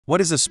What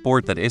is a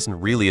sport that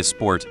isn't really a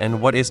sport, and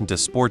what isn't a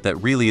sport that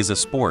really is a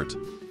sport?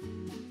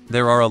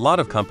 There are a lot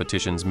of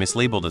competitions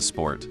mislabeled as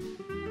sport.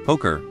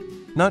 Poker.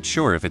 Not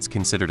sure if it's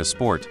considered a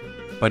sport,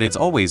 but it's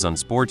always on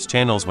sports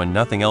channels when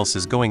nothing else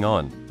is going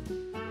on.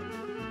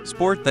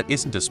 Sport that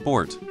isn't a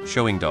sport,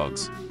 showing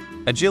dogs.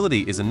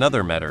 Agility is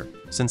another matter,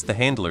 since the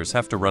handlers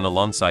have to run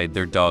alongside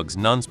their dogs.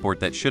 Non-sport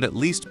that should at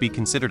least be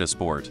considered a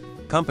sport.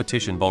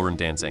 Competition ballroom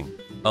dancing.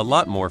 A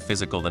lot more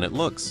physical than it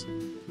looks.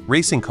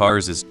 Racing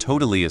cars is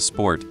totally a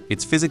sport,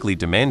 it's physically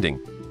demanding.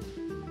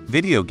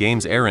 Video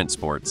games aren't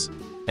sports.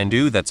 And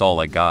that's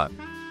all I got.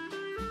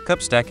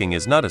 Cup stacking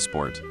is not a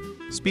sport.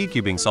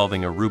 Speedcubing,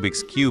 solving a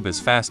Rubik's Cube as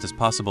fast as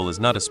possible, is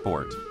not a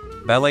sport.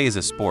 Ballet is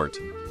a sport.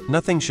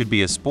 Nothing should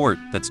be a sport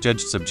that's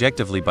judged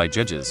subjectively by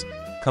judges.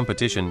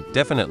 Competition,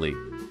 definitely.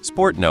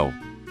 Sport, no.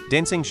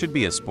 Dancing should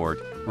be a sport,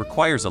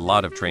 requires a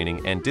lot of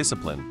training and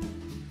discipline.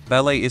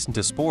 Ballet isn't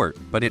a sport,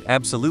 but it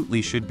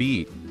absolutely should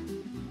be.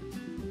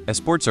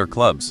 Esports are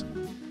clubs.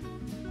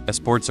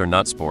 Esports are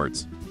not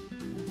sports.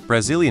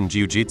 Brazilian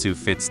Jiu-Jitsu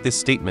fits this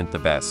statement the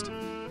best.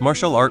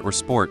 Martial art or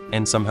sport,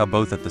 and somehow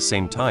both at the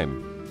same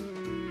time.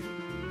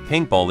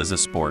 Paintball is a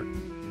sport.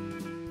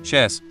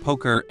 Chess,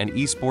 poker, and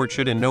e-sport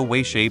should in no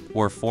way, shape,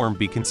 or form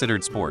be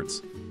considered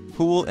sports.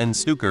 Pool and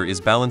snooker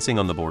is balancing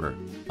on the border.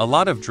 A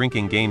lot of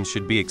drinking games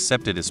should be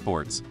accepted as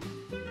sports.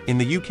 In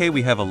the UK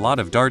we have a lot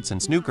of darts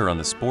and snooker on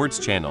the sports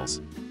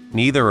channels.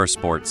 Neither are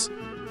sports.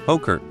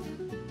 Poker.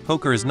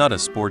 Poker is not a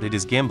sport, it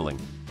is gambling.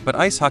 But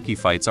ice hockey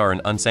fights are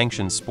an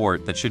unsanctioned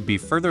sport that should be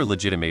further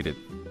legitimated.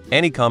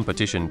 Any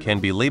competition can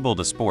be labeled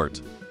a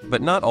sport,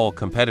 but not all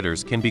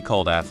competitors can be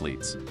called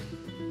athletes.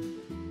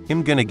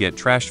 I'm gonna get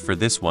trashed for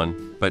this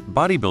one, but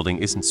bodybuilding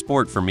isn't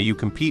sport for me. You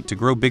compete to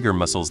grow bigger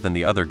muscles than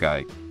the other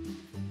guy.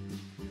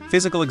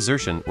 Physical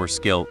exertion or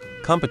skill,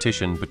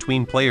 competition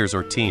between players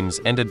or teams,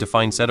 and a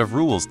defined set of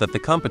rules that the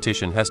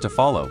competition has to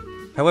follow.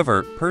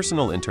 However,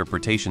 personal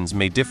interpretations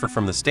may differ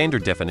from the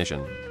standard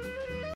definition.